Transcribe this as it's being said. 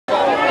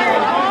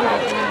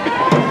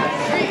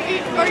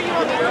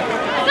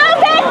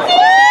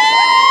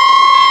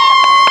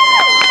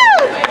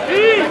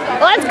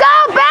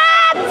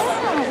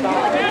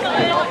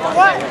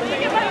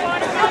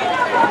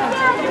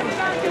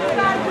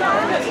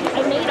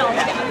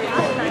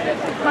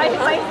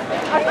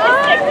Let's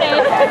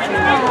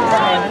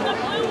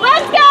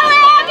go,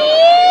 Abby!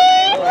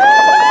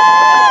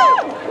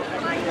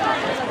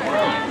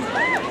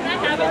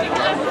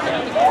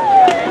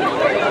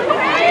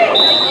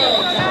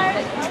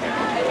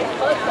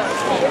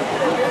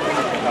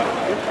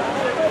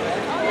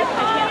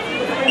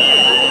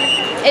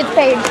 It's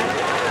Paige.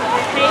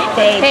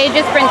 Paige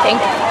is sprinting.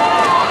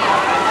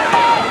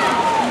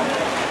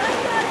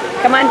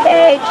 Come on,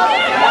 Paige.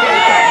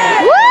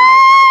 Woo!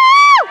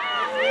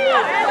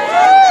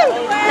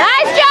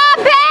 Nice job,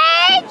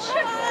 Paige!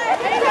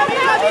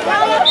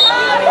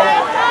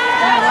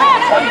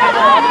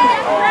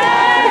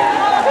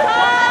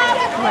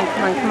 Come on,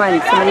 come on, come on.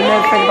 Somebody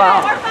move for the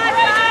ball.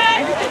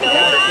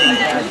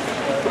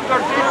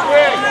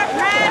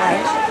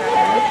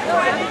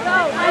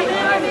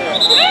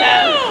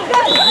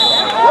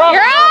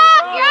 You're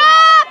up! You're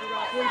up!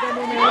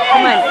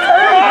 Come on.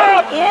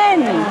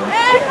 In.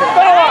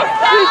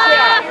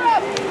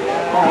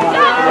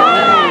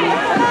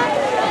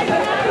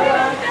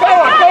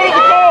 Bella, go to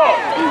the goal!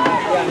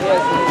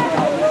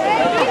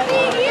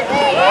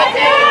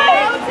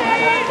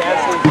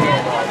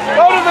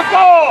 Go to the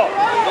goal!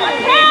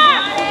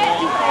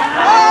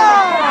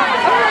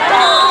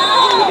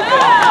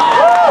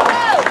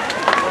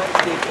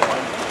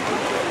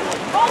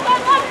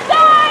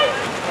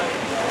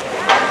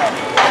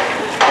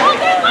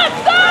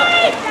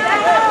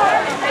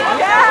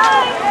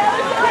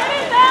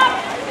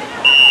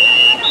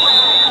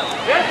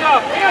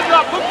 Hands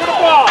up, look for the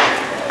ball.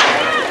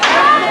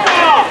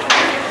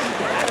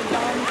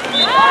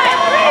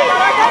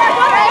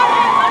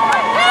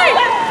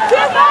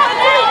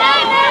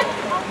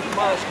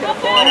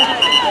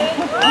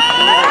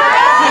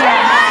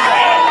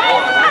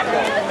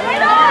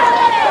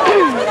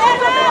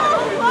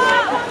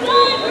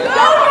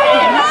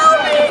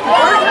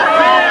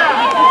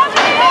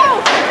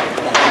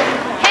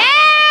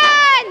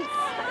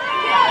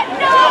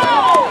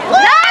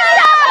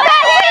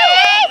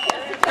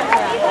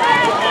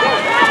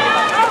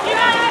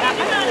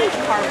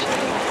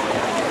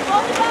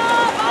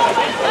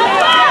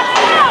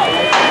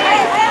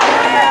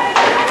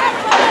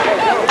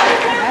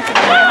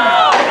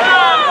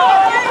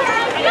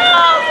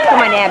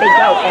 Abby, go,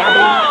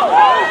 Abby.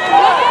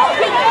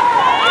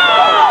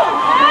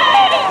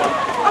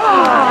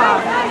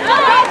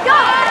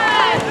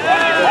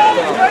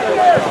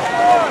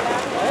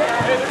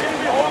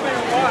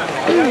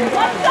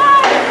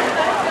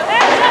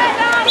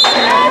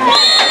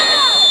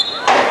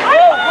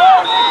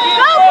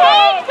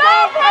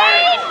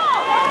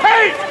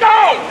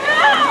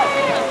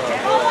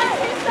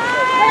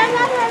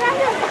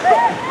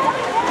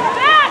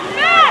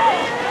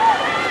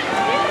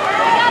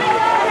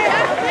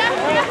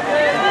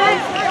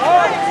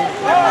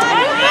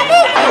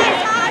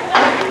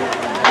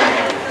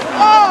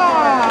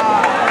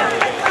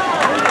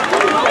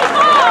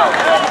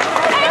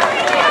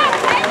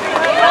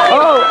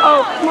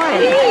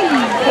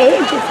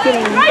 Paige is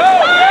getting...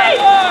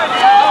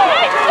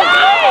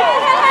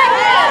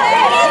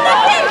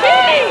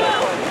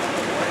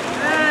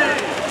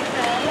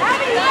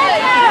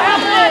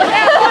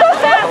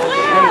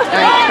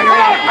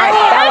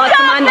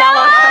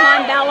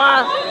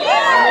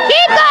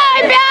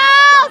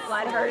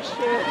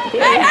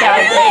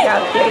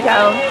 There you go.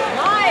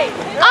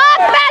 Up,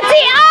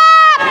 Betsy,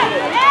 up!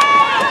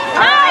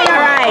 All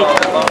right.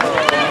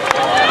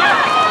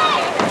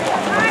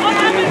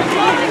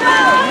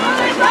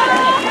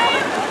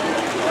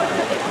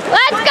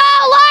 Let's go,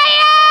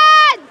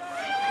 Lions!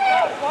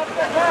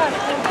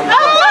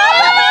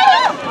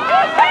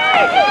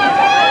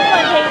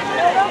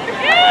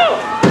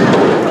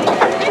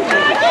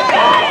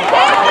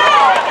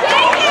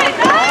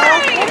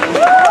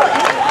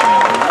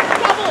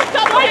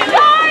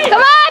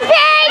 Come on,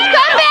 Paige,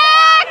 come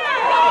back!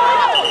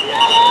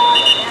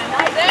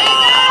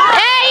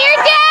 Hey,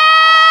 you're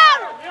down!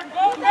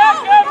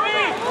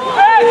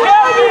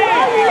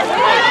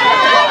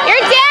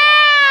 You're down!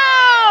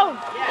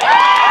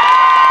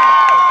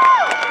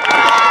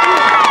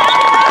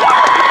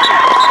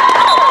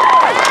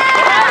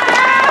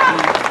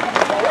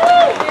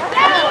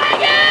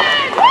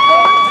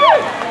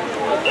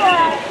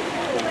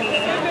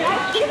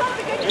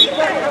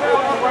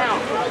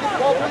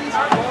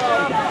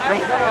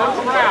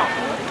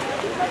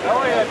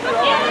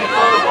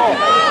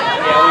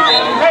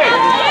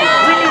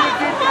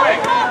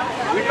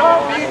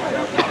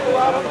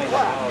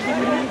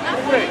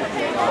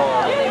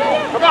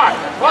 Come on,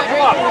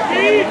 buckle up.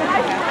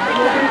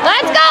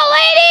 Let's go,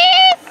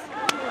 ladies!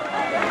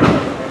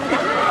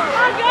 Come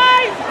on,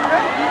 guys!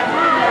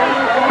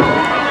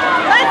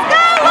 Let's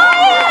go,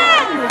 Lions!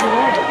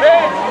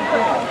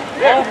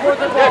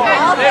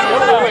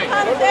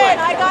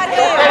 I got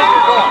him.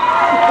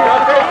 Now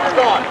Paige is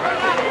gone.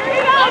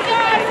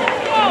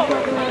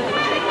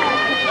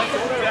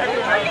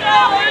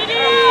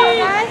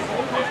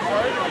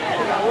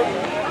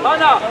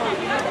 Hannah,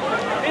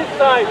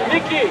 inside.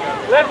 Nikki,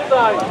 left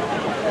side.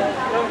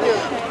 Come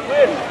here.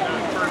 Switch.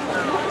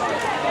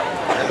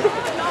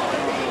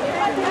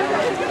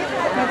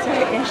 That's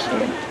her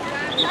issue.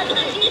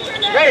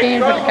 Hey, She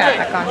needs to put the cap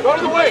back on. go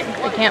to the wing.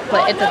 They can't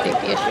play. It's a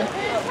safety issue.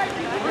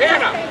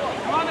 Hannah,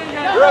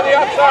 you're on the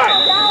outside.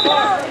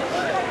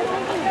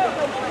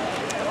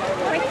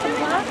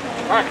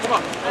 All right, come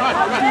on.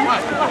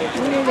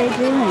 What are they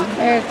doing?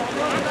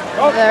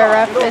 The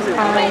ref is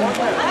calling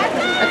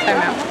a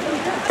timeout.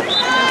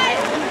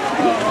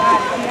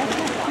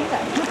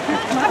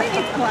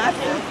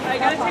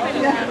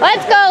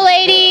 Let's go,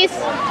 ladies.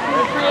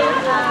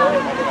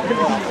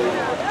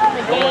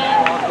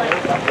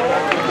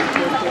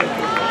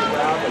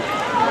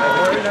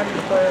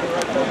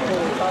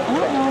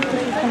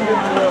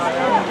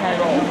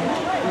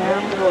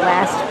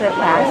 Last but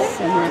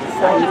last, and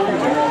that's all you can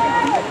do.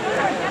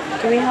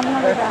 Do we have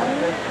another battle?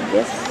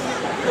 This?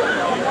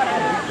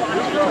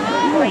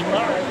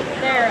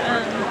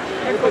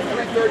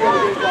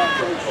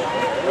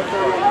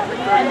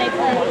 And they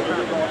play.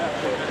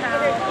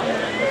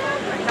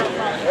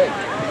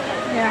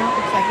 Yeah,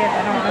 looks like it. I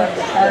don't know.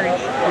 Sorry.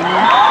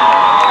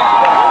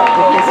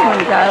 If this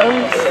one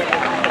goes,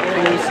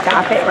 can you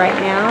stop it right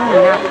now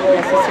and not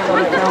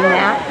necessarily film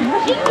that?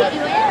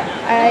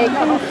 I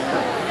can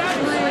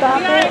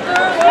stop it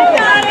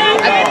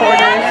at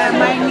quarters.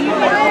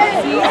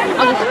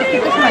 I'll just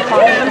keep this in my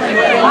pocket.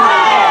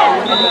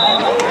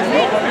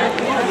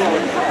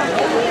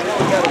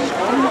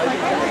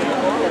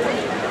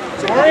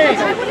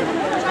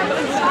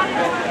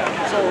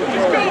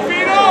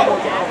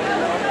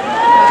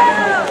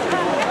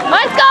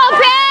 Let's go,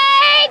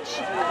 Paige!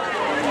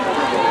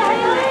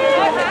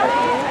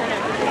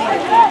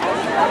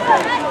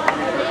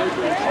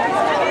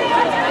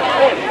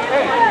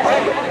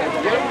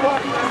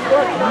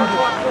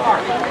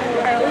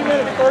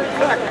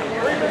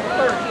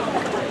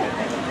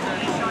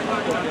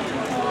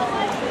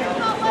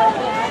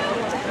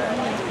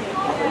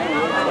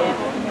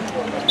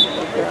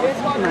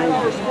 Come on.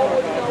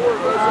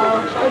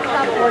 It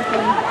stopped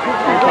working.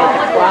 Okay,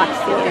 the clock's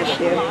the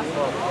issue.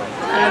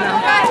 I don't know.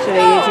 So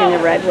they're using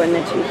the red one, the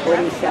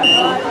 247.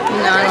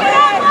 No.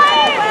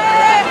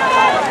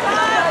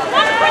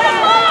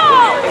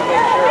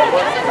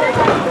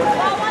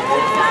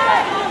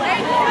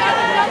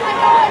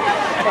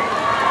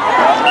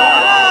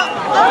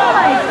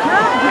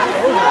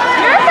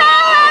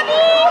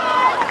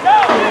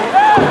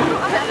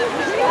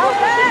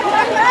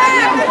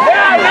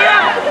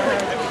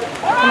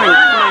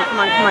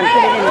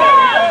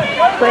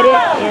 Put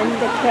it in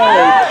the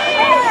cage.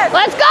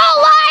 Let's go,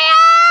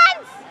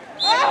 Lions!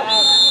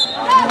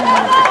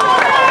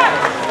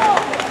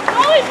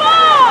 Goalie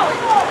ball!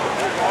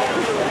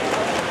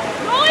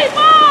 Goalie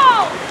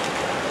ball!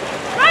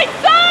 Right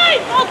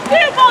side!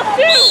 Ball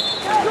two!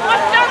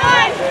 Watch that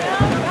line!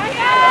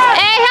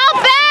 Hey, help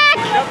back!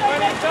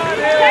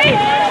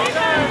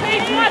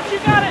 Paige, watch, you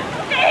got it!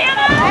 Okay,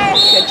 Hannah!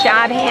 Good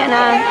job,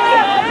 Hannah.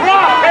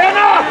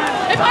 Hannah!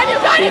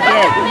 She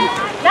did.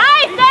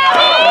 Nice,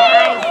 Abby!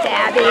 Nice,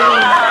 Abby.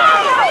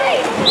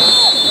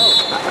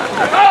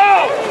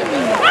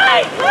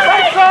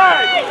 Right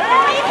side!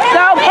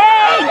 Go,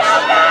 Paige!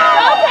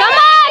 Come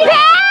on,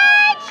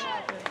 Paige!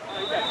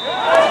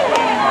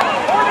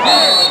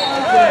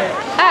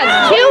 That's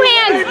 2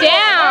 hands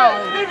down.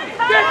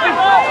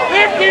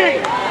 Vicky!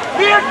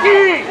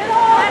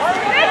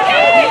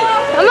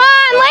 Come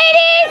on,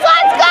 ladies,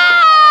 let's go!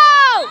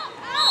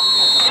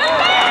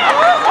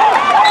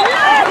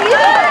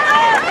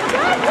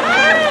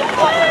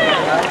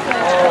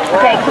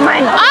 Okay, come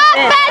on. Up,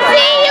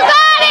 Betsy, you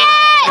got it!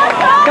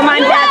 Come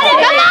on, Betsy.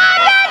 Come on,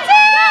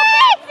 Betsy!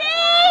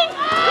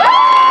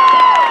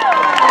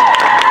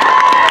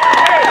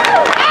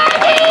 Come on,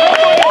 Dave.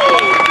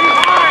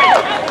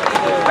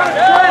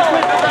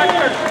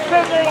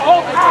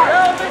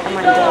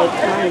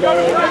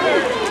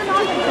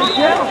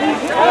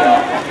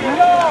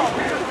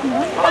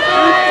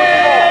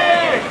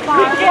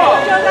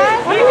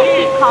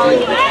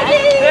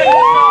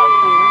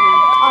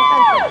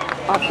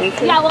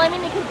 Offensive. Yeah, well, I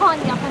mean, they keep calling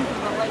the offensive,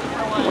 but like,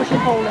 Or she's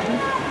holding.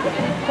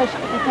 Because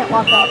you can't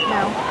walk up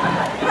now.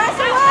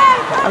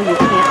 Oh, you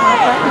can't walk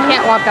up? You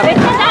can't walk up they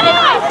did now. that in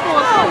high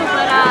school too,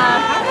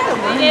 but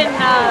they didn't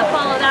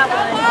follow that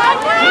one.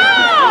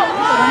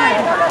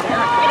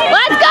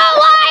 Let's go,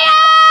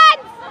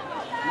 Lions!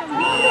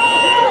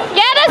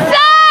 Get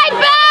aside,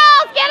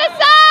 Bells! Get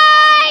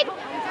aside!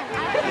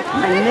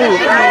 Come on, move.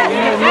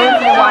 Move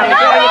the water.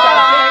 There you go.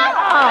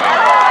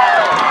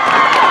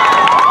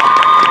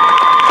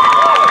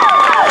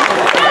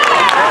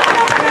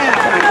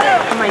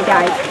 Come on,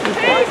 guys.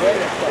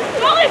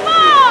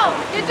 Volleyball!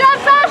 Good job,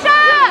 Sasha!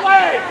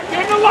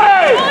 Get in the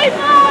way!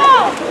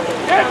 Volleyball!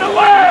 Get in the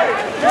way!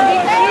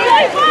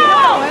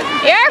 Volleyball!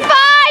 You're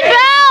fine,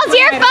 Bells!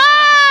 You're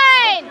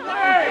fine!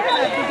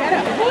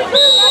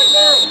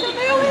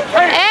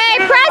 Hey,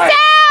 press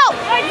out!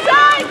 Right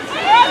side!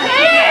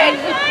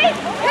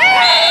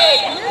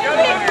 Hey!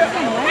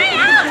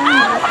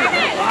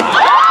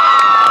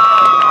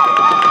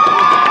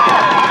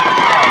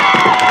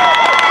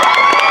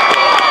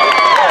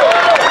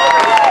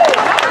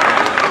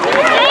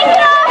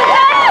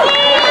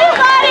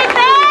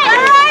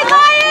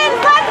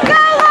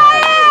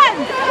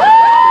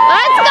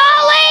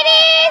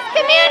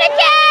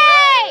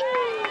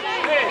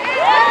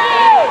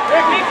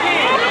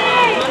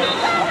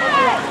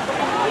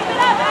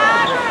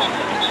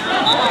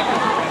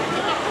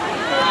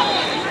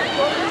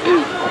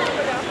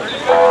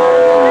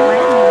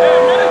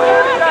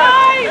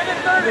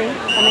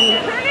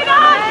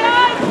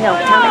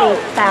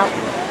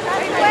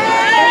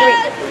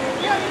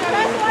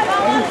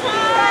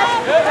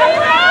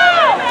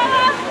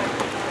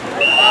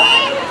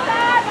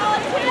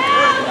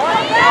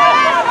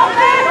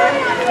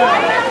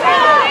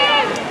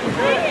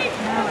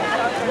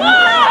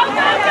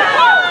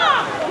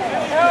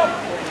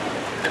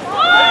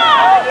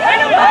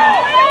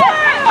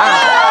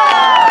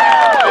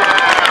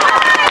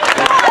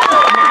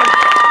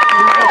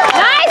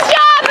 Nice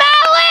job,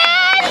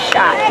 Madeline!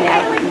 Shot,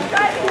 Madeline.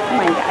 Come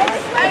on, guys.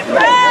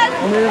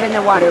 Move in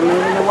the water,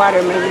 move in the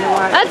water, move in the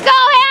water. Let's go,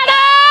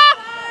 Hannah!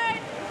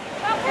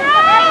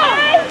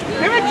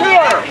 Give it to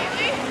her!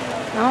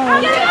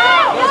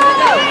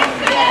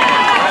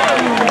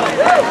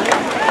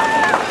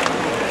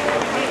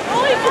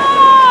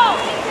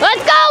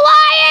 Let's go,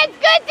 Lions!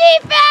 Good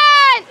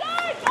defense!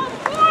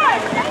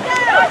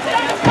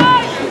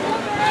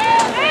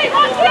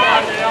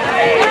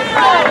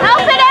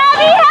 Help it,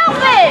 Abby!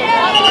 Help it!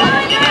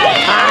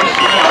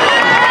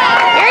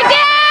 You're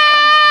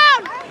down!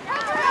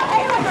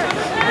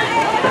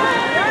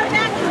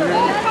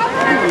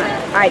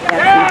 All right,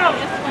 Betsy.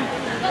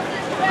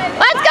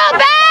 Let's go,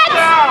 Bets!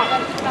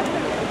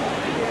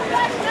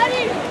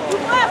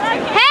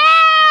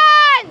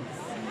 Hands!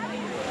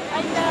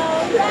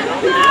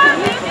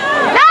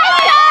 Nice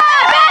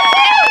job,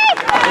 Betsy!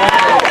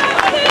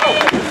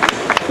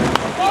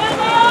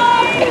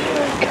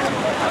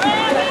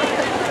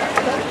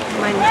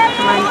 Come on,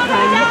 come on, come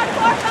on.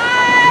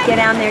 Get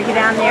down there, get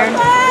down there.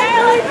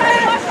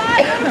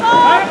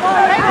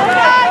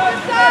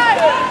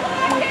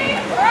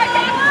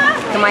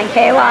 Come on,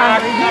 Kayla.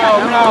 No.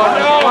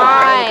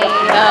 Why?